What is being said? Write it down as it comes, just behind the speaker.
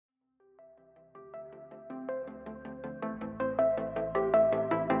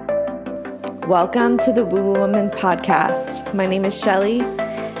Welcome to the Woo Woo Woman podcast. My name is Shelly,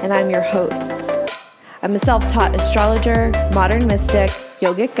 and I'm your host. I'm a self-taught astrologer, modern mystic,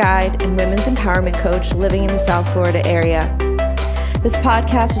 yogic guide, and women's empowerment coach living in the South Florida area. This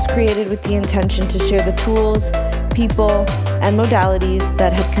podcast was created with the intention to share the tools, people, and modalities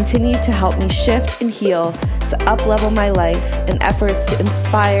that have continued to help me shift and heal to up-level my life in efforts to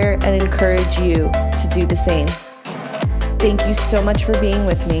inspire and encourage you to do the same. Thank you so much for being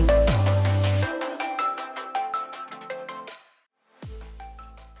with me.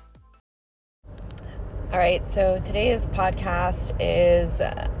 All right, so today's podcast is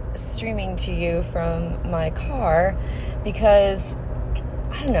streaming to you from my car because,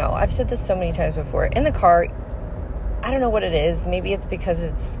 I don't know, I've said this so many times before. In the car, I don't know what it is. Maybe it's because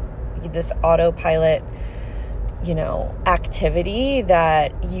it's this autopilot, activity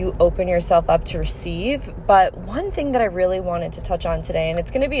that you open yourself up to receive. But one thing that I really wanted to touch on today, and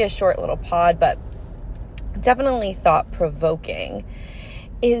it's going to be a short little pod, but definitely thought-provoking,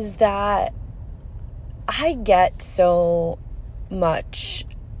 is that I get so much,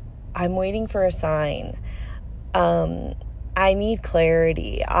 I'm waiting for a sign. I need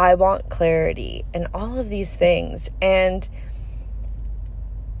clarity. I want clarity and all of these things. And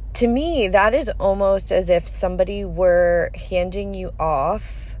to me, that is almost as if somebody were handing you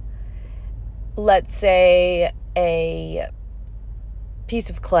off, let's say, a piece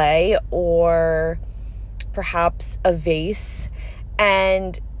of clay or perhaps a vase,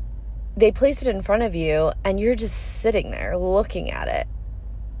 and they place it in front of you and you're just sitting there looking at it.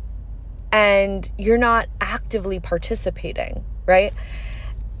 And you're not actively participating, right?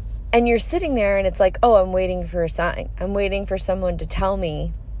 And you're sitting there and it's like, oh, I'm waiting for a sign. I'm waiting for someone to tell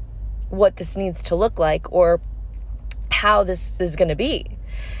me what this needs to look like or how this is going to be.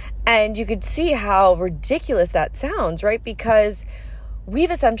 And you could see how ridiculous that sounds, right? Because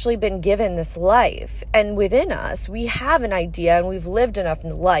we've essentially been given this life, and within us, we have an idea, and we've lived enough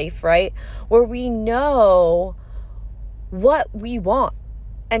in life, right? Where we know what we want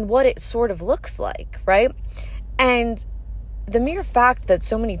and what it sort of looks like, right? And the mere fact that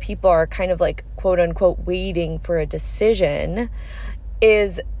so many people are kind of like, quote unquote, waiting for a decision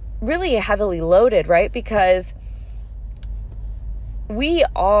is really heavily loaded, right? Because we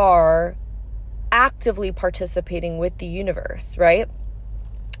are actively participating with the universe, right?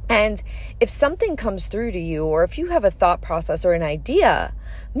 And if something comes through to you, or if you have a thought process or an idea,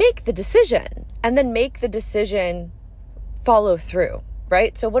 make the decision, and then make the decision follow through.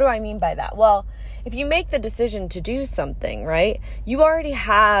 Right? So what do I mean by that? Well, if you make the decision to do something, right, you already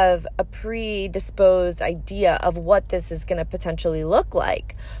have a predisposed idea of what this is going to potentially look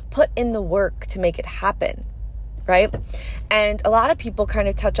like. Put in the work to make it happen, right? And a lot of people kind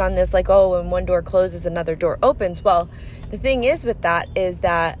of touch on this like, oh, when one door closes, another door opens. Well, the thing is with that is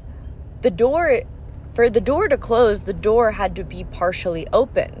that for the door to close, the door had to be partially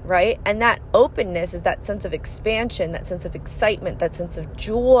open, right? And that openness is that sense of expansion, that sense of excitement, that sense of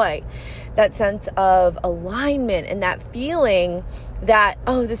joy, that sense of alignment, and that feeling that,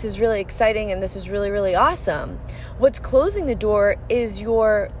 oh, this is really exciting and this is really, really awesome. What's closing the door is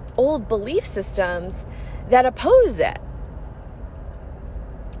your old belief systems that oppose it,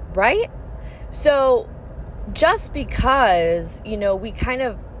 right? So just because, we kind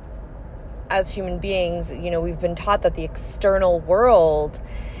of, as human beings, we've been taught that the external world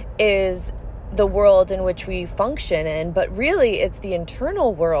is the world in which we function in, but really it's the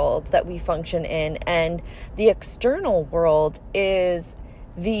internal world that we function in, and the external world is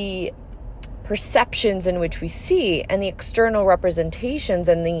the perceptions in which we see, and the external representations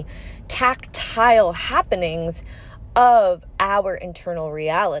and the tactile happenings of our internal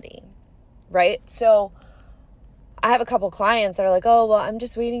reality, right? So I have a couple clients that are like, oh, well, I'm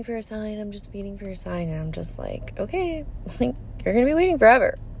just waiting for a sign. I'm just waiting for a sign. And I'm just like, okay, you're going to be waiting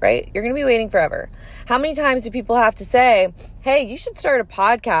forever, right? You're going to be waiting forever. How many times do people have to say, hey, you should start a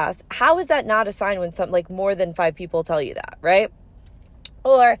podcast? How is that not a sign when more than 5 people tell you that, right?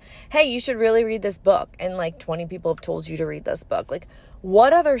 Or, hey, you should really read this book. And 20 people have told you to read this book.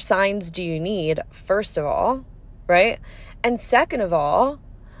 What other signs do you need, first of all, right? And second of all,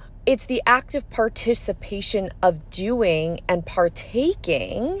 it's the active participation of doing and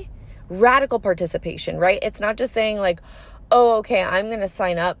partaking, radical participation, right? It's not just saying oh, okay, I'm going to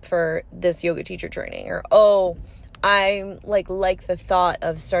sign up for this yoga teacher training, or, oh, I like the thought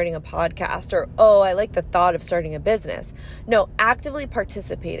of starting a podcast, or, oh, I like the thought of starting a business. No, actively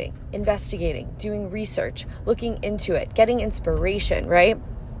participating, investigating, doing research, looking into it, getting inspiration, right?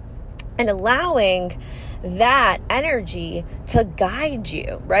 And allowing that energy to guide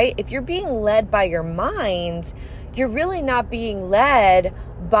you, right? If you're being led by your mind, you're really not being led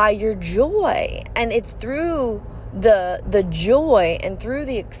by your joy. And it's through the joy and through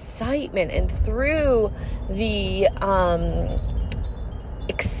the excitement and through the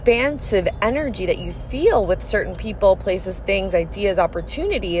expansive energy that you feel with certain people, places, things, ideas,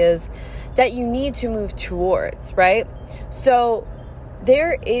 opportunities that you need to move towards, right? So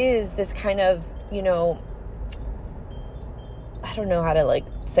there is this kind of, I don't know how to like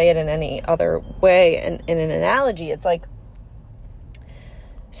say it in any other way and in an analogy. It's like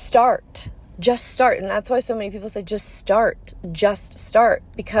just start. And that's why so many people say just start,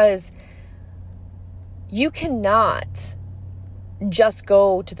 because you cannot just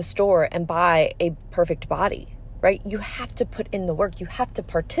go to the store and buy a perfect body, right? You have to put in the work. You have to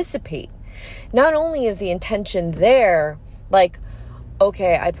participate. Not only is the intention there, like,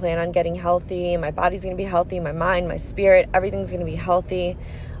 okay, I plan on getting healthy. My body's going to be healthy. My mind, my spirit, everything's going to be healthy.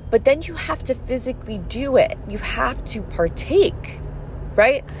 But then you have to physically do it. You have to partake,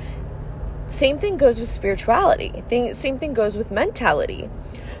 right? Same thing goes with spirituality. Same thing goes with mentality.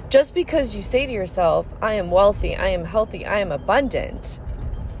 Just because you say to yourself, I am wealthy, I am healthy, I am abundant,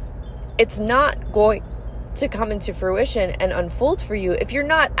 it's not going to come into fruition and unfold for you if you're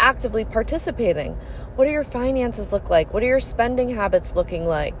not actively participating. What do your finances look like? What are your spending habits looking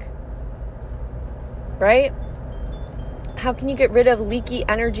like? Right? How can you get rid of leaky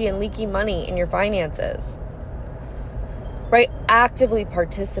energy and leaky money in your finances? Right? Actively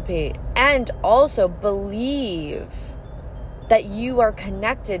participate and also believe that you are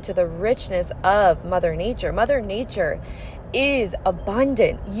connected to the richness of Mother Nature. Mother Nature is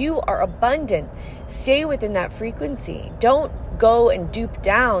abundant. You are abundant. Stay within that frequency. Don't go and dupe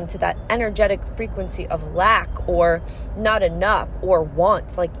down to that energetic frequency of lack or not enough or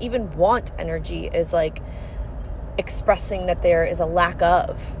want. Like even want energy is like expressing that there is a lack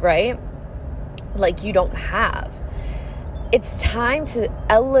of, right? Like you don't have. It's time to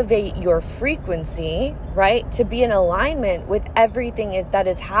elevate your frequency, right? To be in alignment with everything that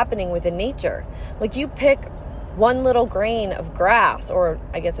is happening within nature. Like you pick one little grain of grass, or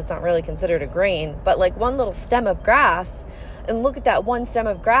I guess it's not really considered a grain, but like one little stem of grass, and look at that one stem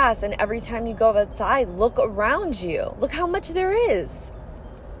of grass, and every time you go outside, look around you. Look how much there is,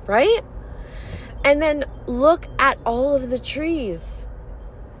 right? And then look at all of the trees,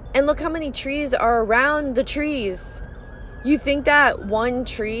 and look how many trees are around the trees. You think that one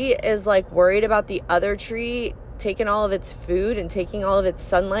tree is like worried about the other tree taking all of its food and taking all of its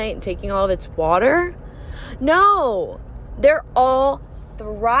sunlight and taking all of its water? No, they're all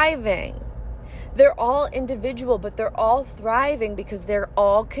thriving. They're all individual, but they're all thriving because they're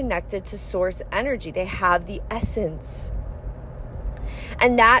all connected to source energy. They have the essence.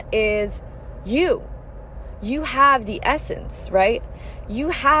 And that is you. You have the essence, right? You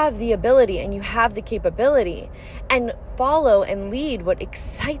have the ability and you have the capability, and follow and lead what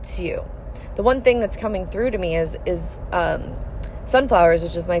excites you. The one thing that's coming through to me is sunflowers,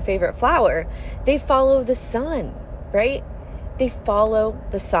 which is my favorite flower. They follow the sun, right? They follow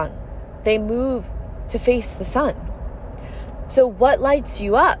the sun. They move to face the sun. So what lights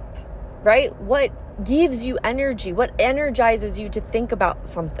you up, right? What gives you energy? What energizes you to think about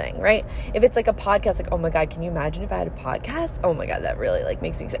something, right? If it's like a podcast, like, oh my God, can you imagine if I had a podcast? Oh my God, that really like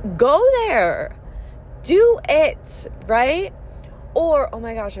makes me excited. Go there. Do it, right? Or, oh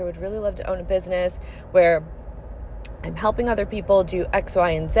my gosh, I would really love to own a business where I'm helping other people do X, Y,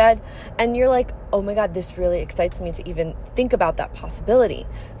 and Z. And you're like, oh my God, this really excites me to even think about that possibility.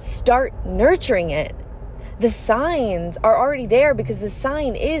 Start nurturing it. The signs are already there because the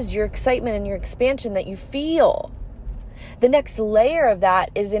sign is your excitement and your expansion that you feel. The next layer of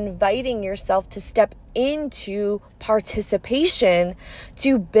that is inviting yourself to step into participation,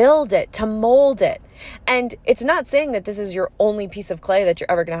 to build it, to mold it. And it's not saying that this is your only piece of clay that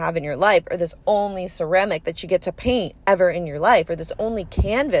you're ever going to have in your life, or this only ceramic that you get to paint ever in your life, or this only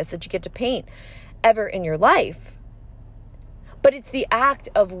canvas that you get to paint ever in your life. But it's the act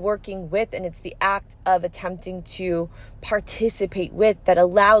of working with, and it's the act of attempting to participate with that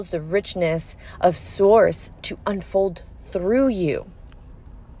allows the richness of source to unfold through you,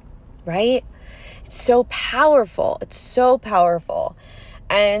 right? It's so powerful. It's so powerful.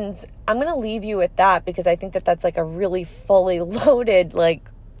 And I'm going to leave you with that because I think that that's like a really fully loaded, like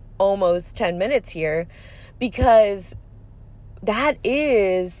almost 10 minutes here, because that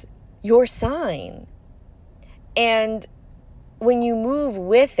is your sign. And when you move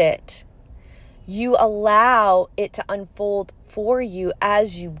with it, you allow it to unfold for you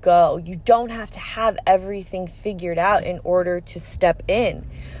as you go. You don't have to have everything figured out in order to step in.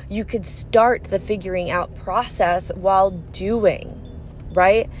 You could start the figuring out process while doing,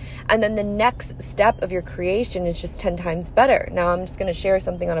 right? And then the next step of your creation is just 10 times better. Now, I'm just going to share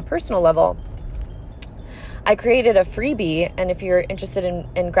something on a personal level. I created a freebie, and if you're interested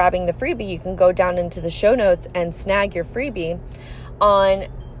in grabbing the freebie, you can go down into the show notes and snag your freebie on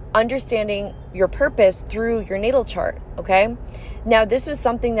understanding your purpose through your natal chart, okay? Now, this was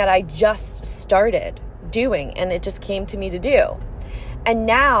something that I just started doing, and it just came to me to do. And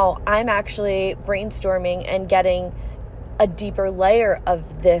now I'm actually brainstorming and getting a deeper layer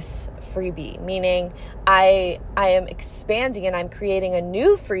of this freebie, meaning I am expanding and I'm creating a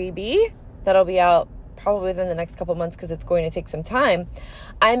new freebie that'll be out probably within the next couple months because it's going to take some time.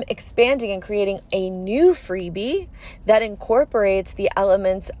 I'm expanding and creating a new freebie that incorporates the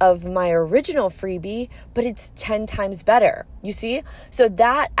elements of my original freebie, but it's 10 times better. You see? So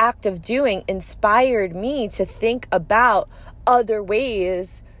that act of doing inspired me to think about other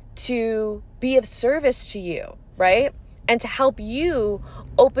ways to be of service to you, right? And to help you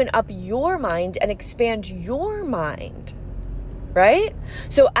open up your mind and expand your mind, right?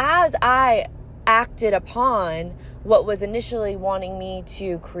 So as I acted upon what was initially wanting me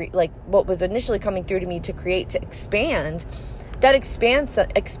to create, like what was initially coming through to me to create, to expand, that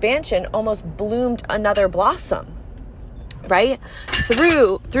expansion almost bloomed another blossom, right?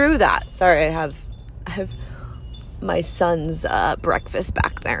 Through that. Sorry, I have my son's breakfast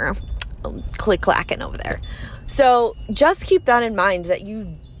back there, click-clacking over there. So just keep that in mind, that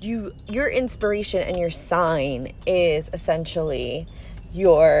your inspiration and your sign is essentially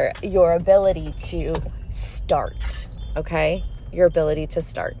your ability to start, okay? Your ability to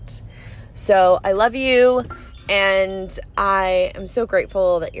start. So I love you, and I am so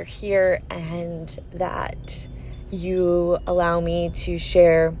grateful that you're here and that you allow me to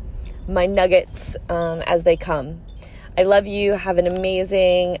share my nuggets as they come. I love you. Have an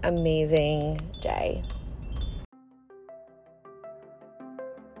amazing, amazing day.